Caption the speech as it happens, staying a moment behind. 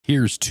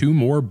Here's two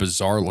more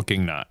bizarre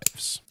looking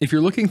knives. If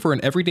you're looking for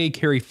an everyday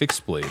carry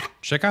fixed blade,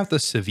 check out the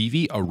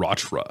Civivi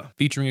Arachra.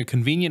 Featuring a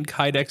convenient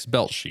Kydex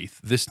belt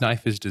sheath, this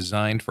knife is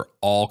designed for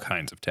all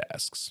kinds of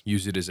tasks.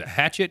 Use it as a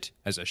hatchet,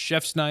 as a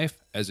chef's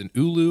knife, as an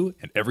ulu,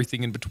 and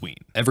everything in between.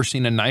 Ever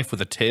seen a knife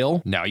with a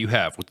tail? Now you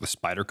have with the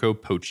Spyderco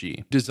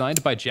Pochi.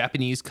 Designed by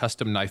Japanese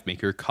custom knife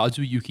maker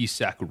Kazuyuki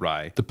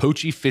Sakurai, the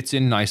Pochi fits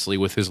in nicely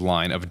with his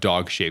line of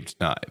dog-shaped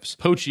knives.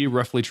 Pochi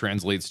roughly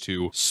translates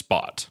to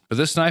spot. But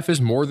this knife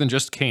is more than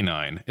just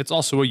canine, it's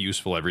also a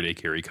useful everyday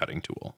carry cutting tool.